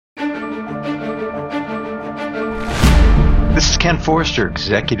Ken Forrester,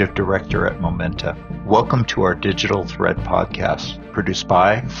 Executive Director at Momenta. Welcome to our Digital Thread podcast, produced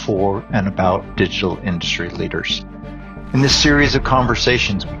by, for, and about digital industry leaders. In this series of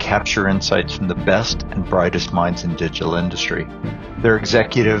conversations, we capture insights from the best and brightest minds in digital industry. They're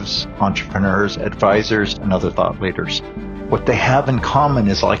executives, entrepreneurs, advisors, and other thought leaders. What they have in common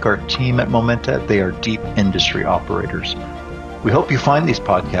is, like our team at Momenta, they are deep industry operators. We hope you find these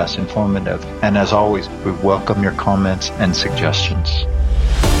podcasts informative, and as always, we welcome your comments and suggestions.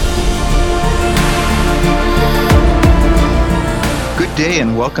 Good day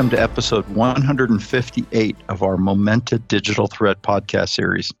and welcome to episode 158 of our Momenta Digital Thread podcast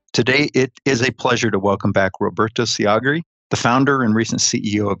series. Today, it is a pleasure to welcome back Roberto Ciagri, the founder and recent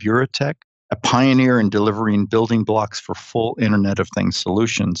CEO of Eurotech, a pioneer in delivering building blocks for full Internet of Things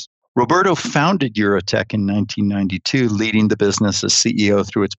solutions. Roberto founded Eurotech in 1992, leading the business as CEO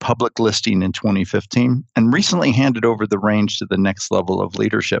through its public listing in 2015, and recently handed over the reins to the next level of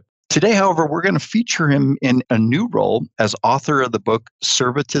leadership. Today, however, we're going to feature him in a new role as author of the book,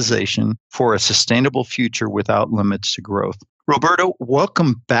 Servitization for a Sustainable Future Without Limits to Growth. Roberto,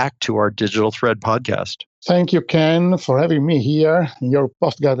 welcome back to our Digital Thread podcast. Thank you, Ken, for having me here in your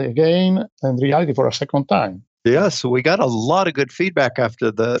podcast again, and reality for a second time. Yeah, so we got a lot of good feedback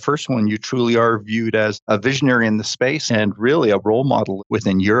after the first one. You truly are viewed as a visionary in the space and really a role model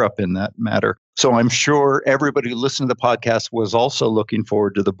within Europe in that matter. So I'm sure everybody who listened to the podcast was also looking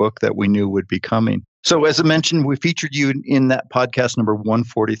forward to the book that we knew would be coming. So as I mentioned, we featured you in that podcast number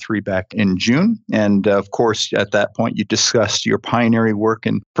 143 back in June. And of course, at that point, you discussed your pioneering work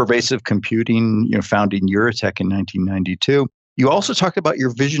in pervasive computing, founding Eurotech in 1992. You also talked about your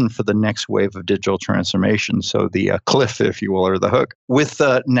vision for the next wave of digital transformation, so the cliff, if you will, or the hook. With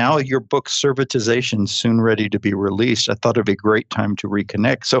now your book, Servitization, soon ready to be released, I thought it'd be a great time to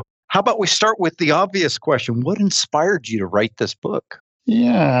reconnect. So how about we start with the obvious question? What inspired you to write this book?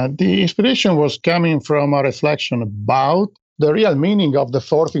 Yeah, the inspiration was coming from a reflection about the real meaning of the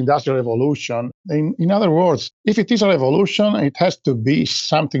fourth industrial revolution. In other words, if it is a revolution, it has to be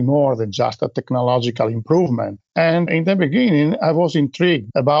something more than just a technological improvement. And in the beginning, I was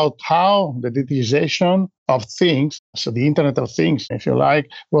intrigued about how the digitization of things, so the Internet of Things, if you like,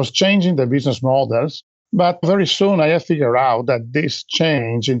 was changing the business models. But very soon I have figured out that this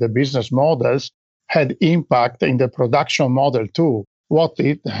change in the business models had impact in the production model too. What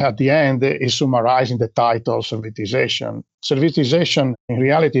it, at the end, is summarized in the title, Servitization. Servitization, in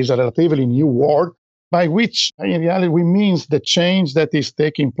reality, is a relatively new word, by which, in reality, we means the change that is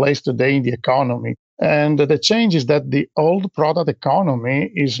taking place today in the economy. And the change is that the old product economy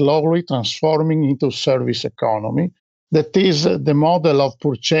is slowly transforming into service economy. That is, the model of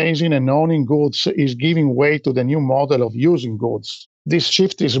purchasing and owning goods is giving way to the new model of using goods. This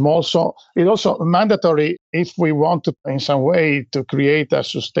shift is also mandatory if we want to, in some way, to create a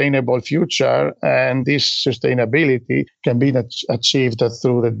sustainable future, and this sustainability can be achieved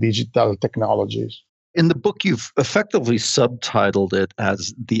through the digital technologies. In the book, you've effectively subtitled it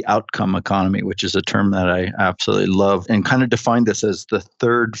as the outcome economy, which is a term that I absolutely love, and kind of defined this as the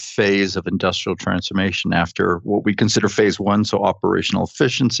third phase of industrial transformation after what we consider phase one, so operational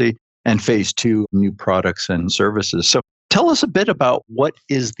efficiency, and phase two, new products and services. So tell us a bit about what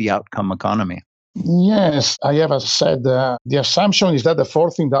is the outcome economy. Yes, I have said the assumption is that the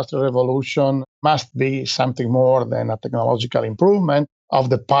fourth industrial revolution must be something more than a technological improvement of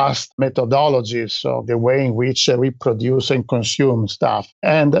the past methodologies, so the way in which we produce and consume stuff.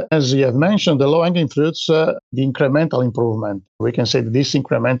 And as you have mentioned, the low-hanging fruits, the incremental improvement. We can say this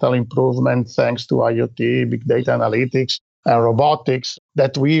incremental improvement, thanks to IoT, big data analytics, and robotics,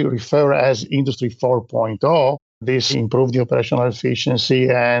 that we refer as Industry 4.0. This improved the operational efficiency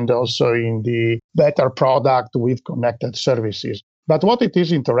and also in the better product with connected services. But what it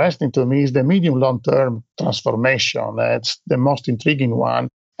is interesting to me is the medium-long-term transformation. That's the most intriguing one.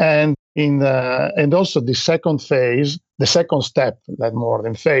 And and also the second phase, the second step, that more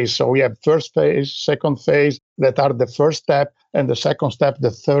than phase. So we have first phase, second phase, that are the first step, and the second step,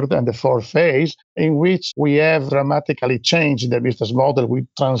 the third and the fourth phase, in which we have dramatically changed the business model. We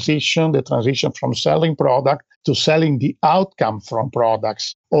the transition from selling product to selling the outcome from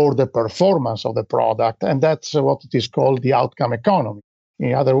products or the performance of the product. And that's what it is called the outcome economy.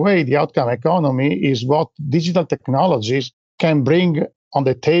 In other way, the outcome economy is what digital technologies can bring on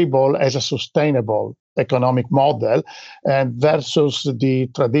the table as a sustainable economic model, and versus the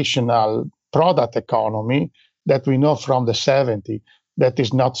traditional product economy that we know from the 70s that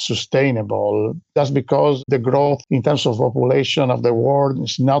is not sustainable. That's because the growth in terms of population of the world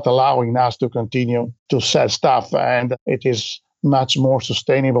is not allowing us to continue to sell stuff, and it is much more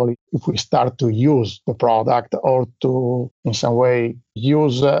sustainable if we start to use the product or to, in some way,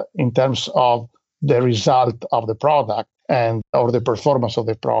 use in terms of the result of the product and or the performance of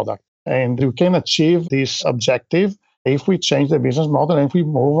the product. And we can achieve this objective if we change the business model and if we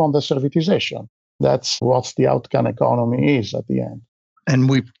move on the servitization. That's what the outcome economy is at the end. And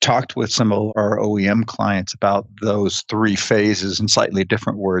we've talked with some of our OEM clients about those three phases in slightly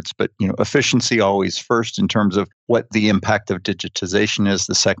different words, but efficiency always first in terms of what the impact of digitization is.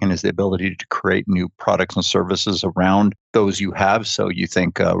 The second is the ability to create new products and services around those you have. So you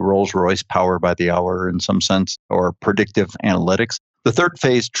think Rolls-Royce power by the hour in some sense, or predictive analytics. The third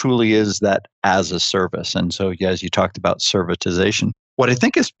phase truly is that as a service. And so, as you talked about servitization. What I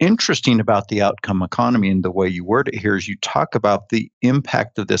think is interesting about the outcome economy and the way you word it here is you talk about the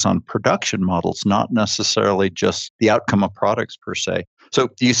impact of this on production models, not necessarily just the outcome of products per se. So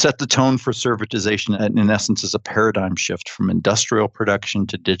you set the tone for servitization, and in essence, is a paradigm shift from industrial production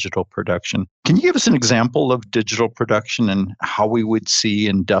to digital production. Can you give us an example of digital production and how we would see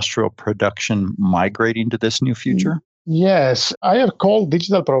industrial production migrating to this new future? Yes, I have called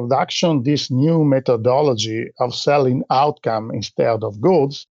digital production this new methodology of selling outcome instead of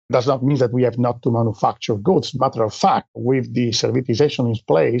goods. Does not mean that we have not to manufacture goods. Matter of fact, with the servitization in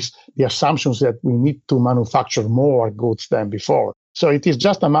place, the assumption is that we need to manufacture more goods than before. So it is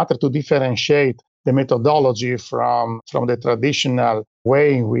just a matter to differentiate the methodology from the traditional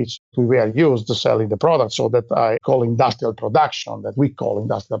way in which we were used to selling the product, so that I call industrial production, that we call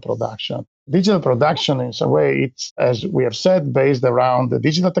industrial production. Digital production, in some way, it's, as we have said, based around the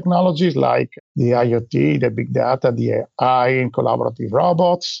digital technologies like the IoT, the big data, the AI, and collaborative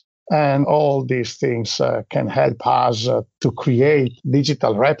robots. And all these things can help us to create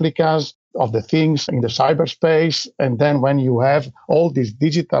digital replicas of the things in the cyberspace. And then when you have all this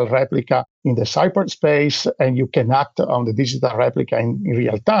digital replica in the cyberspace and you can act on the digital replica in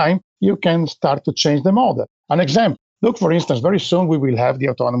real time, you can start to change the model. An example, look, for instance, very soon we will have the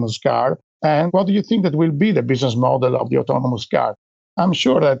autonomous car. And what do you think that will be the business model of the autonomous car? I'm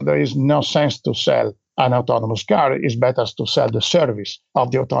sure that there is no sense to sell an autonomous car. It's better to sell the service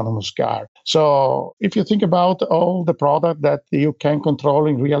of the autonomous car. So if you think about all the product that you can control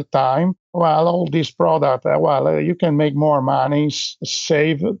in real time, well, all these products, you can make more money,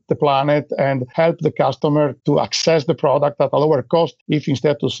 save the planet, and help the customer to access the product at a lower cost if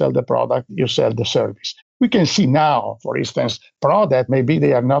instead to sell the product, you sell the service. We can see now, for instance, products, maybe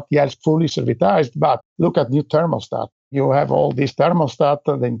they are not yet fully servitized, but look at new thermostat. You have all these thermostat,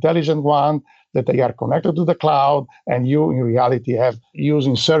 the intelligent one, that they are connected to the cloud, and you in reality have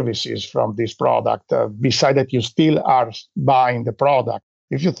using services from this product, beside that you still are buying the product.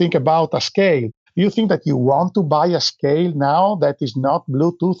 If you think about a scale, you think that you want to buy a scale now that is not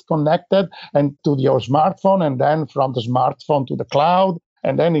Bluetooth connected and to your smartphone, and then from the smartphone to the cloud.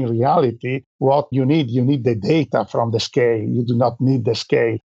 And then in reality, what you need the data from the scale. You do not need the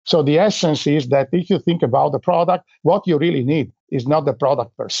scale. So the essence is that if you think about the product, what you really need is not the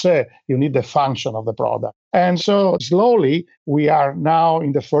product per se. You need the function of the product. And so slowly, we are now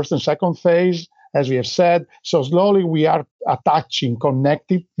in the first and second phase, as we have said. So slowly, we are attaching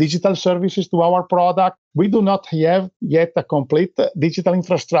connected digital services to our product. We do not have yet a complete digital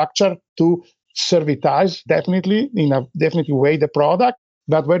infrastructure to servitize definitely in a definite way the product.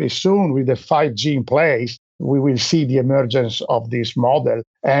 But very soon, with the 5G in place, we will see the emergence of this model.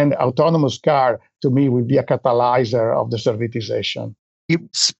 And autonomous car, to me, will be a catalyzer of the servitization. You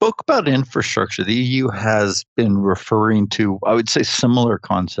spoke about infrastructure. The EU has been referring to, I would say, similar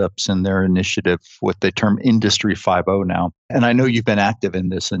concepts in their initiative, what they term Industry 5.0 now. And I know you've been active in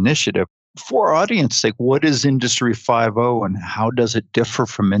this initiative. For our audience sake, what is Industry 5.0 and how does it differ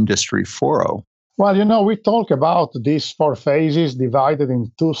from Industry 4.0? Well, we talk about these four phases divided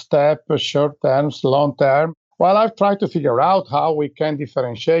in two steps, short terms, long term. Well, I've tried to figure out how we can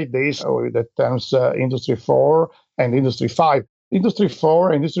differentiate these with the terms Industry 4 and Industry 5. Industry 4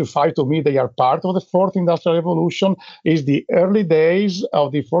 and Industry 5, to me, they are part of the fourth industrial revolution. It's the early days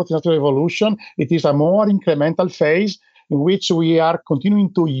of the fourth industrial revolution. It is a more incremental phase in which we are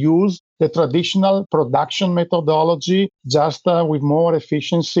continuing to use the traditional production methodology, just with more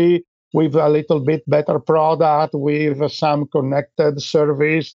efficiency, with a little bit better product, with some connected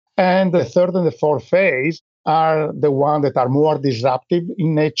service. And the third and the fourth phase are the ones that are more disruptive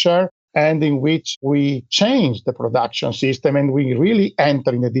in nature and in which we change the production system and we really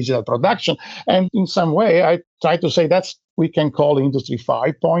enter in the digital production. And in some way, I try to say that's we can call Industry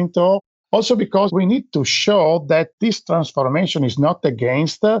 5.0. Also because we need to show that this transformation is not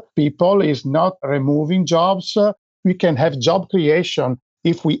against people, is not removing jobs. We can have job creation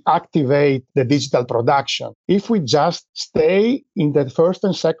if we activate the digital production. If we just stay in the first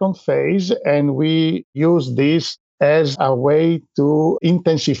and second phase and we use this as a way to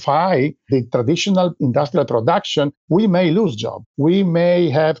intensify the traditional industrial production, we may lose jobs. We may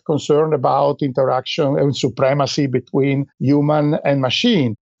have concern about interaction and supremacy between human and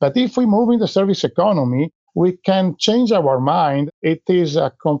machine. But if we move in the service economy, we can change our mind. It is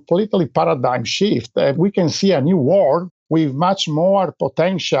a completely paradigm shift. We can see a new world with much more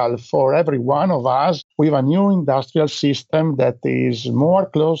potential for every one of us, with a new industrial system that is more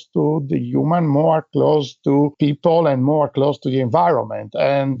close to the human, more close to people, and more close to the environment.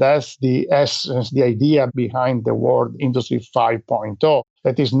 And that's the essence, the idea behind the word Industry 5.0.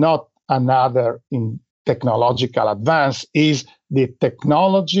 That is not another technological advance, is the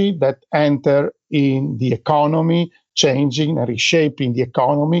technology that enter in the economy, changing and reshaping the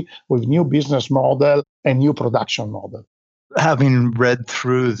economy with new business model and new production model. Having read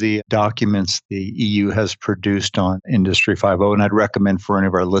through the documents the EU has produced on Industry 5.0, and I'd recommend for any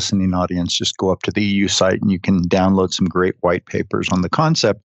of our listening audience, just go up to the EU site and you can download some great white papers on the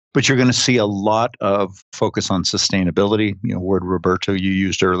concept. But you're going to see a lot of focus on sustainability, word Roberto you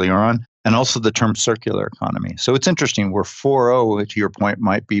used earlier on, and also the term circular economy. So it's interesting where 4.0, to your point,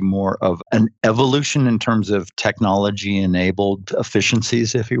 might be more of an evolution in terms of technology-enabled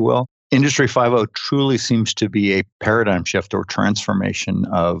efficiencies, if you will. Industry 5.0 truly seems to be a paradigm shift or transformation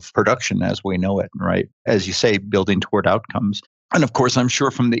of production as we know it, right? As you say, building toward outcomes. And of course, I'm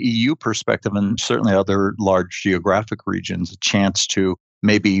sure from the EU perspective and certainly other large geographic regions, a chance to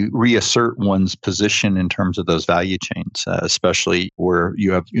maybe reassert one's position in terms of those value chains, especially where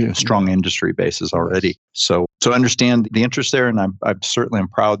you have strong industry bases already. So I understand the interest there, and I'm certainly am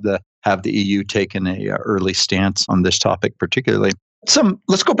proud to have the EU taken a early stance on this topic particularly.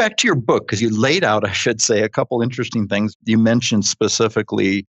 Let's go back to your book, because you laid out, I should say, a couple interesting things. You mentioned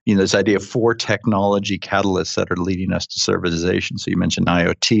specifically, this idea of 4 technology catalysts that are leading us to servitization. So you mentioned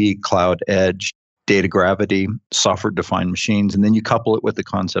IoT, cloud edge, data gravity, software-defined machines, and then you couple it with the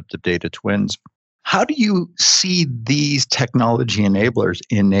concept of data twins. How do you see these technology enablers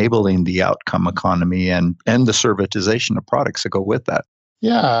enabling the outcome economy and the servitization of products that go with that?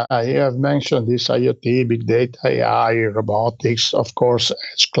 Yeah, I have mentioned this IoT, big data, AI, robotics, of course,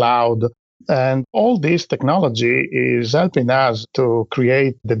 edge cloud. And all this technology is helping us to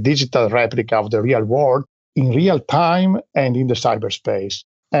create the digital replica of the real world in real time and in the cyberspace.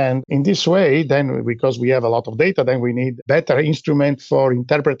 And in this way, then, because we have a lot of data, then we need better instrument for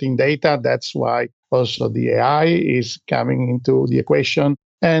interpreting data. That's why also the AI is coming into the equation.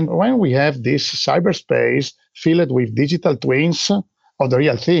 And when we have this cyberspace filled with digital twins of the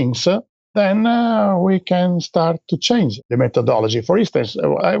real things, then we can start to change the methodology. For instance,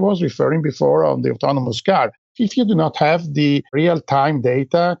 I was referring before on the autonomous car. If you do not have the real-time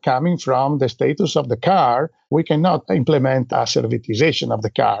data coming from the status of the car, we cannot implement a servitization of the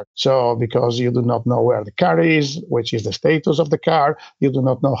car. So because you do not know where the car is, which is the status of the car, you do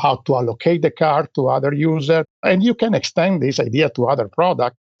not know how to allocate the car to other users, and you can extend this idea to other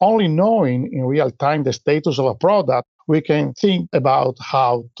products. Only knowing in real time the status of a product, we can think about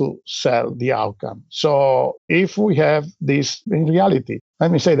how to sell the outcome. So if we have this in reality, let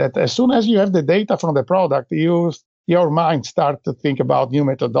me say that as soon as you have the data from the product, your mind starts to think about new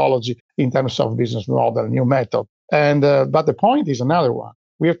methodology in terms of business model, new method. And but the point is another one.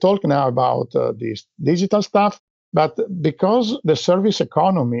 We are talking now about this digital stuff, but because the service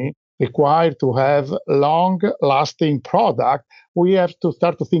economy required to have long-lasting product, we have to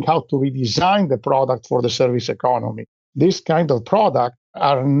start to think how to redesign the product for the service economy. This kind of product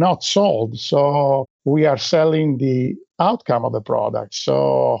are not sold, so we are selling the outcome of the product.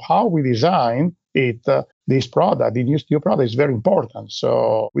 So how we design it, this product, the new product, is very important.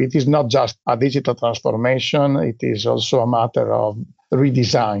 So it is not just a digital transformation, it is also a matter of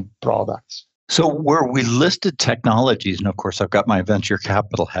redesign products. So where we listed technologies, and of course, I've got my venture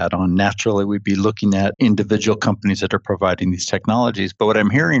capital hat on, naturally, we'd be looking at individual companies that are providing these technologies. But what I'm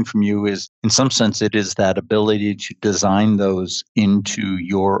hearing from you is, in some sense, it is that ability to design those into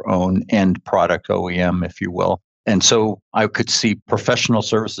your own end product OEM, if you will. And so I could see professional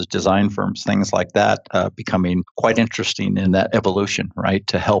services design firms, things like that, becoming quite interesting in that evolution, right?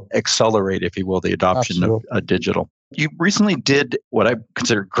 To help accelerate, if you will, the adoption of digital. You recently did what I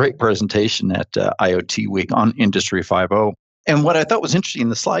consider a great presentation at IoT Week on Industry 5.0. And what I thought was interesting in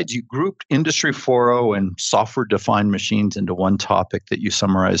the slides, you grouped Industry 4.0 and software-defined machines into one topic that you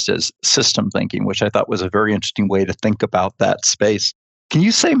summarized as system thinking, which I thought was a very interesting way to think about that space. Can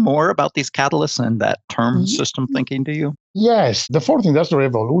you say more about these catalysts and that term system thinking to you? Yes, the fourth industrial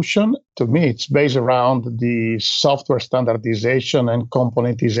revolution, to me, it's based around the software standardization and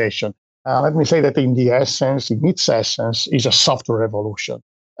componentization. Let me say that in its essence, is a software revolution.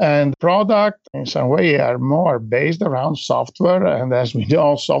 And product, in some way, are more based around software. And as we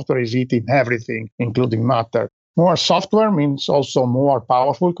know, software is eating everything, including matter. More software means also more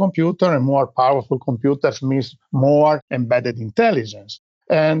powerful computer, and more powerful computers means more embedded intelligence.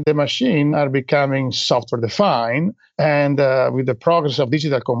 And the machine are becoming software defined. And with the progress of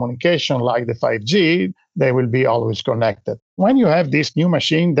digital communication like the 5G, they will be always connected. When you have this new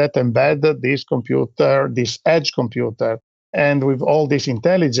machine that embed this computer, this edge computer, and with all this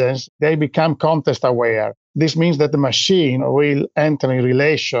intelligence, they become context aware. This means that the machine will enter in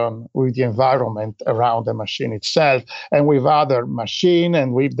relation with the environment around the machine itself and with other machine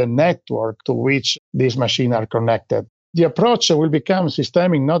and with the network to which these machines are connected. The approach will become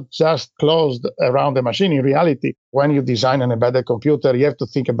systemic, not just closed around the machine. In reality, when you design an embedded computer, you have to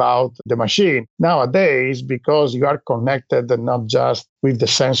think about the machine. Nowadays, because you are connected not just with the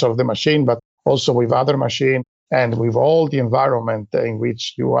sensor of the machine, but also with other machine and with all the environment in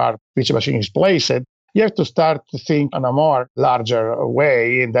which which machine is placed, you have to start to think in a more larger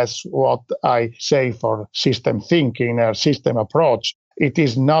way. And that's what I say for system thinking or system approach. It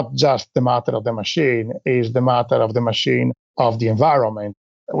is not just the matter of the machine, it is the matter of the machine of the environment.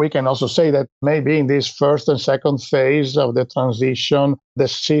 We can also say that maybe in this first and second phase of the transition, the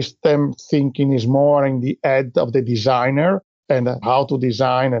system thinking is more in the head of the designer and how to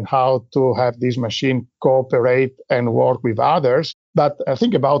design and how to have this machine cooperate and work with others. But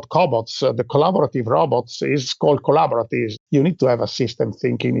think about cobots. The collaborative robots is called collaborative. You need to have a system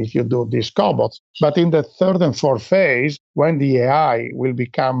thinking if you do these cobots. But in the third and fourth phase, when the AI will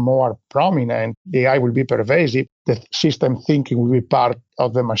become more prominent, the AI will be pervasive, the system thinking will be part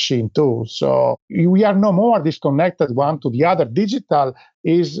of the machine too. So we are no more disconnected one to the other. Digital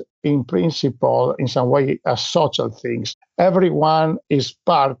is in principle, in some way, a social thing. Everyone is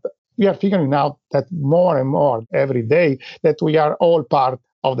part. We are figuring out that more and more every day that we are all part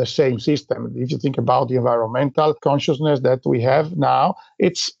of the same system. If you think about the environmental consciousness that we have now,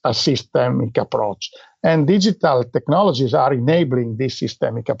 it's a systemic approach. And digital technologies are enabling this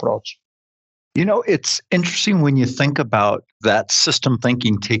systemic approach. You know, it's interesting when you think about that system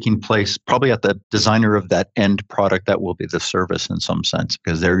thinking taking place probably at the designer of that end product that will be the service in some sense,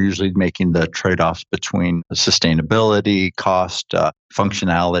 because they're usually making the trade-offs between sustainability, cost,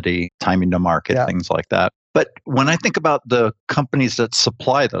 functionality, timing to market, things like that. But when I think about the companies that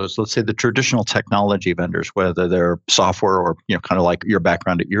supply those, let's say the traditional technology vendors, whether they're software or, kind of like your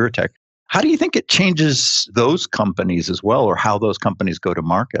background at Eurotech, how do you think it changes those companies as well, or how those companies go to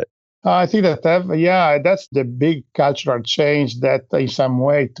market? I think that, that's the big cultural change that in some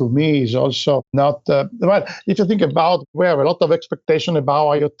way to me is also not, if you think about, we have a lot of expectation about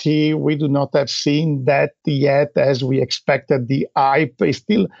IoT. We do not have seen that yet as we expected. The hype is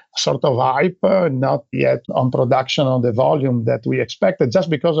still sort of hype, not yet on production on the volume that we expected, just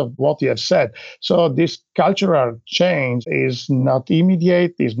because of what you have said. So this cultural change is not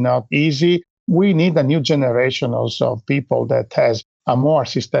immediate, is not easy. We need a new generation also of people that has a more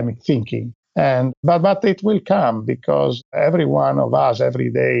systemic thinking. But it will come because every one of us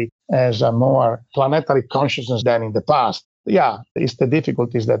every day has a more planetary consciousness than in the past. Yeah, it's the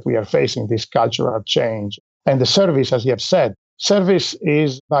difficulties that we are facing, this cultural change. And the service, as you have said, service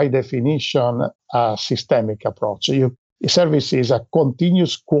is by definition a systemic approach. Service is a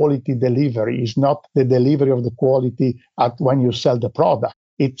continuous quality delivery. It's not the delivery of the quality at when you sell the product.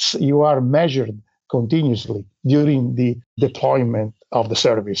 You are measured continuously during the deployment of the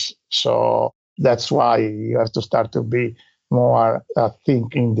service. So that's why you have to start to be more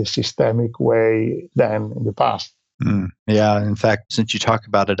thinking the systemic way than in the past. Yeah. In fact, since you talk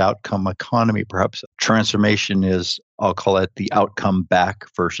about an outcome economy, perhaps transformation is, I'll call it the outcome back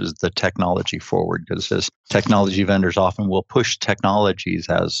versus the technology forward, because as technology vendors often will push technologies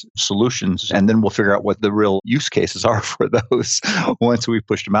as solutions, and then we'll figure out what the real use cases are for those once we've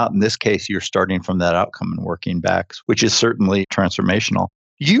pushed them out. In this case, you're starting from that outcome and working back, which is certainly transformational.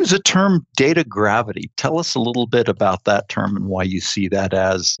 You use a term data gravity. Tell us a little bit about that term and why you see that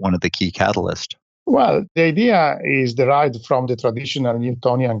as one of the key catalysts. Well, the idea is derived from the traditional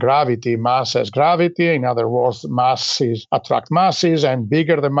Newtonian gravity. Mass has gravity. In other words, masses attract masses, and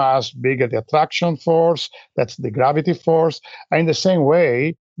bigger the mass, bigger the attraction force. That's the gravity force. And in the same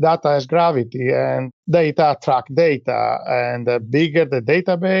way, data has gravity and data attract data, and the bigger the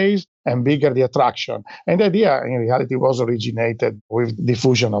database and bigger the attraction. And the idea in reality was originated with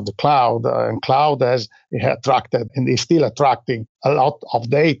diffusion of the cloud, and cloud has attracted and is still attracting a lot of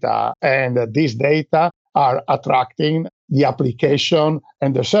data, and these data are attracting the application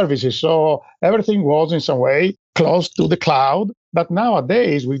and the services. So everything was in some way close to the cloud. But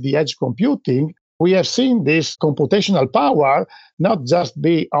nowadays, with the edge computing, we have seen this computational power not just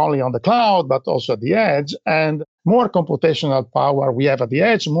be only on the cloud, but also at the edge. And more computational power we have at the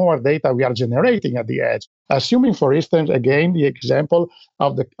edge, more data we are generating at the edge. Assuming, for instance, again, the example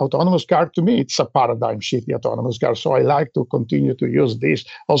of the autonomous car, to me, it's a paradigm shift, the autonomous car. So I like to continue to use this,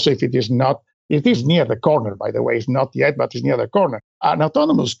 also if it is not. It is near the corner, by the way. It's not yet, but it's near the corner. An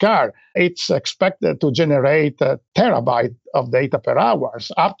autonomous car, it's expected to generate a terabyte of data per hour,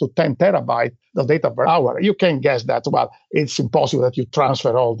 up to 10 terabytes of data per hour. You can guess that, well, it's impossible that you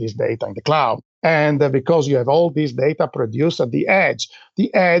transfer all this data in the cloud. And because you have all this data produced at the edge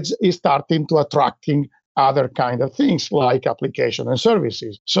is starting to attracting other kind of things like application and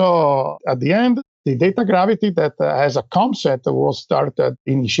services. So at the end, the data gravity that as a concept was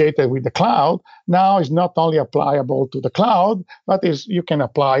initiated with the cloud, now is not only applicable to the cloud, but you can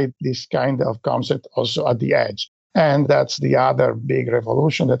apply this kind of concept also at the edge. And that's the other big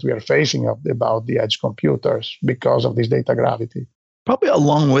revolution that we are facing about the edge computers because of this data gravity. Probably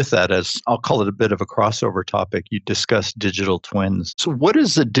along with that, as I'll call it a bit of a crossover topic, you discussed digital twins. So what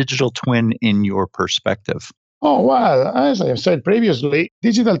is a digital twin in your perspective? Oh, well, as I have said previously,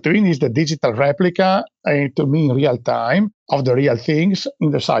 digital twin is the digital replica, to me in real time, of the real things in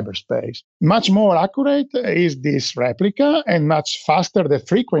the cyberspace. Much more accurate is this replica, and much faster the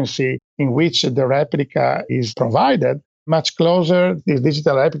frequency in which the replica is provided. Much closer this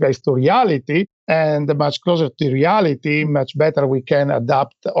digital replica is to reality, and much closer to reality, much better we can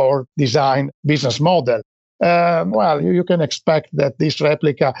adapt or design business model. You can expect that this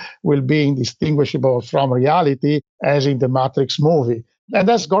replica will be indistinguishable from reality, as in the Matrix movie. And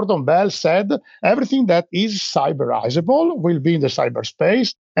as Gordon Bell said, everything that is cyberizable will be in the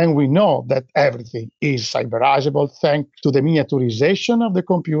cyberspace. And we know that everything is cyberizable thanks to the miniaturization of the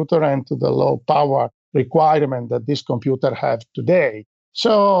computer and to the low power requirement that this computer have today.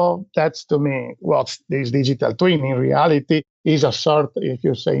 So that's, to me, what this digital twin in reality is a sort, if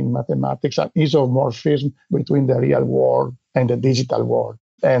you say in mathematics, an isomorphism between the real world and the digital world.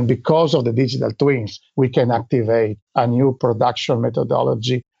 And because of the digital twins, we can activate a new production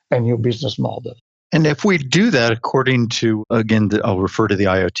methodology, a new business model. And if we do that, according to, again, I'll refer to the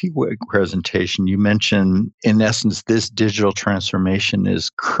IoT presentation, you mentioned, in essence, this digital transformation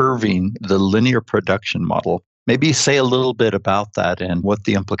is curving the linear production model. Maybe say a little bit about that and what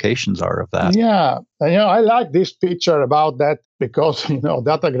the implications are of that. Yeah, I like this picture about that because,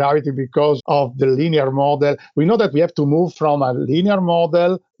 data gravity, because of the linear model. We know that we have to move from a linear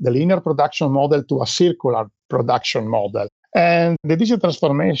model, the linear production model, to a circular production model. And the digital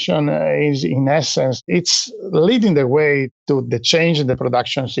transformation is, in essence, it's leading the way to the change in the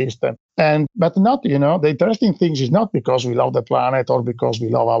production system. But not, the interesting thing is not because we love the planet or because we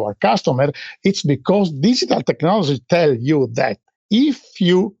love our customer. It's because digital technology tell you that if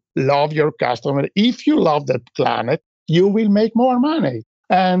you love your customer, if you love the planet, you will make more money.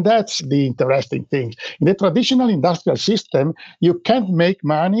 And that's the interesting thing. In the traditional industrial system, you can't make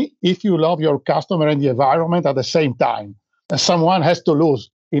money if you love your customer and the environment at the same time. Someone has to lose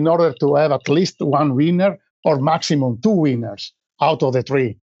in order to have at least one winner or maximum two winners out of the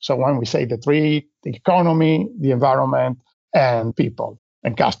three. So when we say the three, the economy, the environment, and people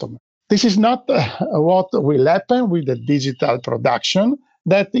and customers. This is not what will happen with the digital production.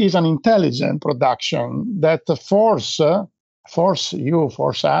 That is an intelligent production that force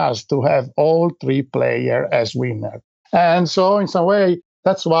us to have all three players as winners. And so in some way,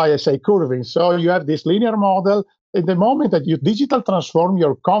 that's why I say curving. So you have this linear model. In the moment that you digital transform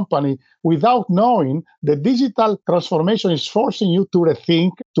your company without knowing, the digital transformation is forcing you to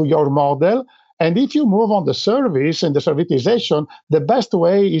rethink to your model. And if you move on the service and the servitization, the best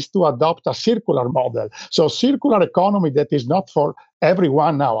way is to adopt a circular model. So circular economy that is not for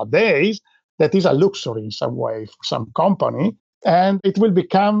everyone nowadays, that is a luxury in some way for some company. And it will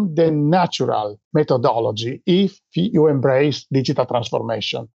become the natural methodology if you embrace digital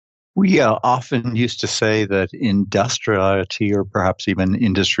transformation. We often used to say that industrial IoT, or perhaps even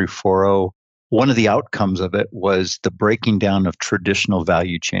Industry 4.0, one of the outcomes of it was the breaking down of traditional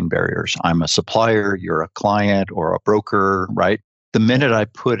value chain barriers. I'm a supplier, you're a client or a broker, right? The minute I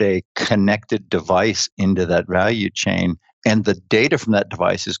put a connected device into that value chain, and the data from that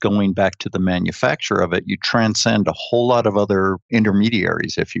device is going back to the manufacturer of it, you transcend a whole lot of other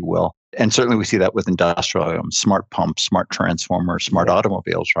intermediaries, if you will. And certainly we see that with industrial items, smart pumps, smart transformers, smart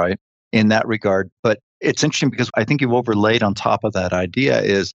automobiles, right? In that regard. But it's interesting because I think you've overlaid on top of that idea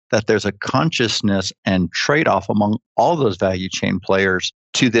is that there's a consciousness and trade-off among all those value chain players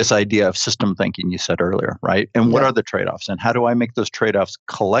to this idea of system thinking you said earlier, right? And what are the trade-offs? And how do I make those trade-offs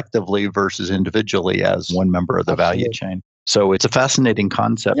collectively versus individually as one member of the value chain? So it's a fascinating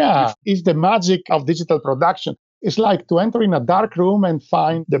concept. Yeah, it's the magic of digital production. It's like to enter in a dark room and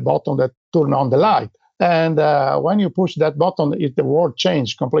find the button that turns on the light. And when you push that button, the world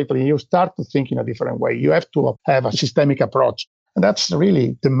changes completely. You start to think in a different way. You have to have a systemic approach. And that's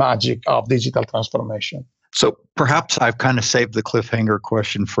really the magic of digital transformation. So perhaps I've kind of saved the cliffhanger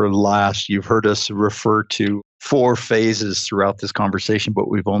question for last. You've heard us refer to 4 phases throughout this conversation, but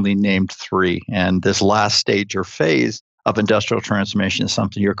we've only named 3. And this last stage or phase of industrial transformation is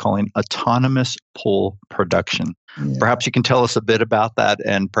something you're calling autonomous pull production. Yeah. Perhaps you can tell us a bit about that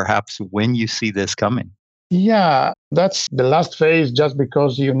and perhaps when you see this coming. Yeah, that's the last phase just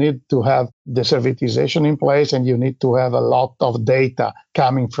because you need to have the servitization in place and you need to have a lot of data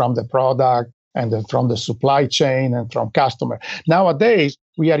coming from the product and from the supply chain and from customer. Nowadays,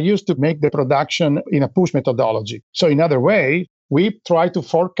 we are used to make the production in a push methodology. So in other way, we try to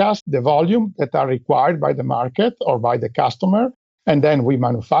forecast the volume that are required by the market or by the customer, and then we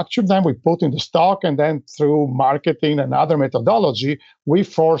manufacture them, we put in the stock, and then through marketing and other methodology, we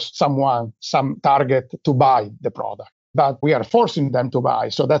force some target to buy the product. But we are forcing them to buy,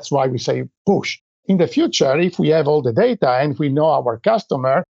 so that's why we say push. In the future, if we have all the data and we know our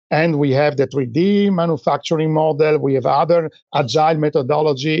customer, and we have the 3D manufacturing model, we have other agile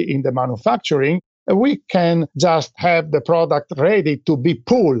methodology in the manufacturing, we can just have the product ready to be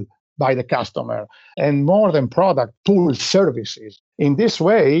pulled by the customer. And more than product, pull services. In this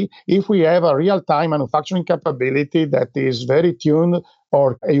way, if we have a real-time manufacturing capability that is very tuned,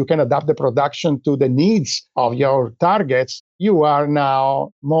 or you can adapt the production to the needs of your targets, you are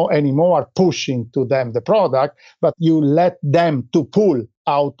now more pushing to them the product, but you let them to pull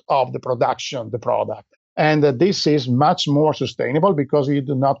out of the production the product. And this is much more sustainable because you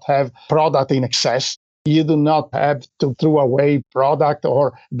do not have product in excess. You do not have to throw away product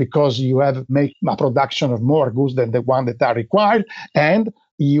or because you have made a production of more goods than the one that are required. And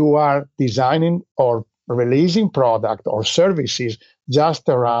you are designing or releasing product or services just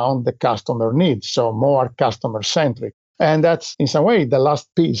around the customer needs, so more customer-centric. And that's, in some way, the last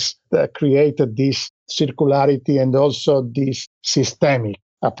piece that created this circularity and also this systemic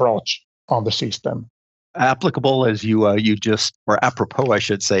approach on the system. Applicable as you just, or apropos, I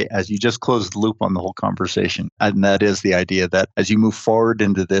should say, as you just closed the loop on the whole conversation. And that is the idea that as you move forward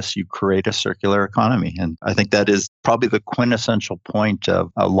into this, you create a circular economy. And I think that is probably the quintessential point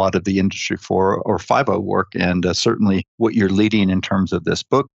of a lot of the Industry 4 or 5.0 work, and certainly what you're leading in terms of this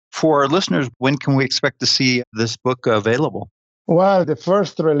book. For our listeners, when can we expect to see this book available? Well, the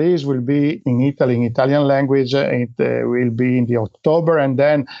first release will be in Italy, in Italian language. It will be in the October. And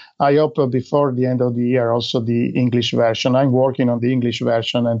then I hope before the end of the year, also the English version. I'm working on the English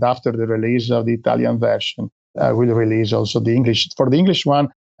version. And after the release of the Italian version, I will release also the English. For the English one,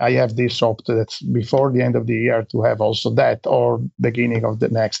 I have this hope that before the end of the year to have also that or beginning of the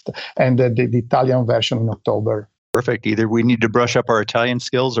next. And the Italian version in October. Perfect. Either we need to brush up our Italian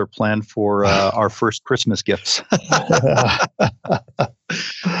skills or plan for our first Christmas gifts.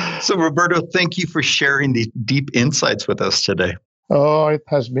 So, Roberto, thank you for sharing the deep insights with us today. Oh, it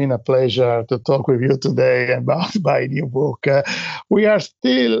has been a pleasure to talk with you today about my new book. We are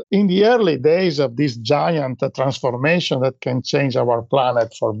still in the early days of this giant transformation that can change our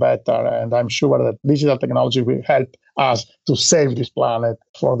planet for better. And I'm sure that digital technology will help us to save this planet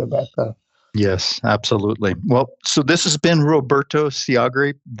for the better. Yes, absolutely. Well, so this has been Roberto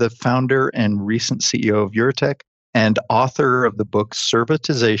Siagri, the founder and recent CEO of Eurotech and author of the book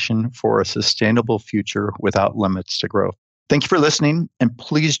Servitization for a Sustainable Future Without Limits to Growth. Thank you for listening, and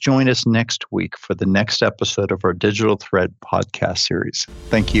please join us next week for the next episode of our Digital Thread podcast series.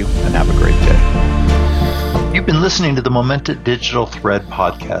 Thank you, and have a great day. You've been listening to the Momenta Digital Thread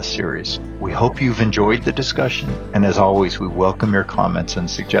podcast series. We hope you've enjoyed the discussion, and as always, we welcome your comments and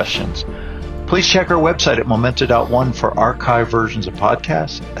suggestions. Please check our website at momenta.one for archive versions of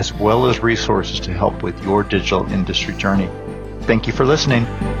podcasts, as well as resources to help with your digital industry journey. Thank you for listening.